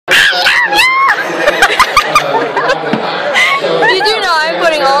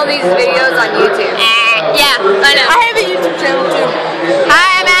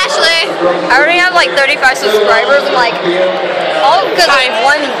25 subscribers. I'm like, all because of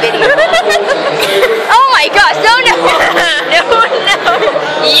one video. Oh my gosh, no.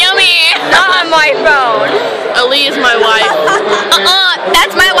 Yummy. Not on my phone. Ali is my wife.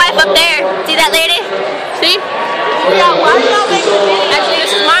 That's my wife up there. See that lady? See? Yeah, why do you make the video? Actually,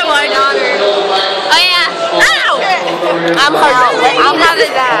 this is my wife. Oh yeah. Ow! I'm her youngest.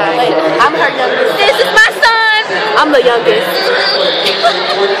 I'm her youngest. This is my son. I'm the youngest.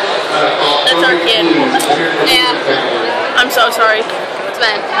 That's our kid. Yeah. I'm so sorry. It's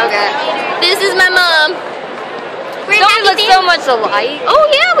fine. Okay. This is my mom. We look so much alike. Oh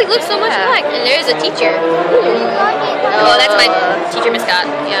yeah, we look so much alike. And there's a teacher. Oh, that's my teacher mascot.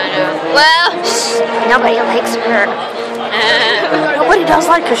 Yeah, I know. Well, nobody likes her. Nobody does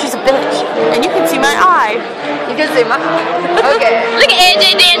like her. She's a bitch. And you can see my eye. You can see my eye. Okay. Look at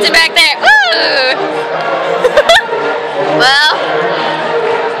AJ dancing back there. Woo! Well.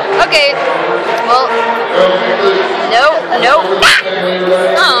 Okay. Well. Nope.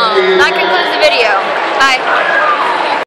 Oh, that concludes the video. Bye.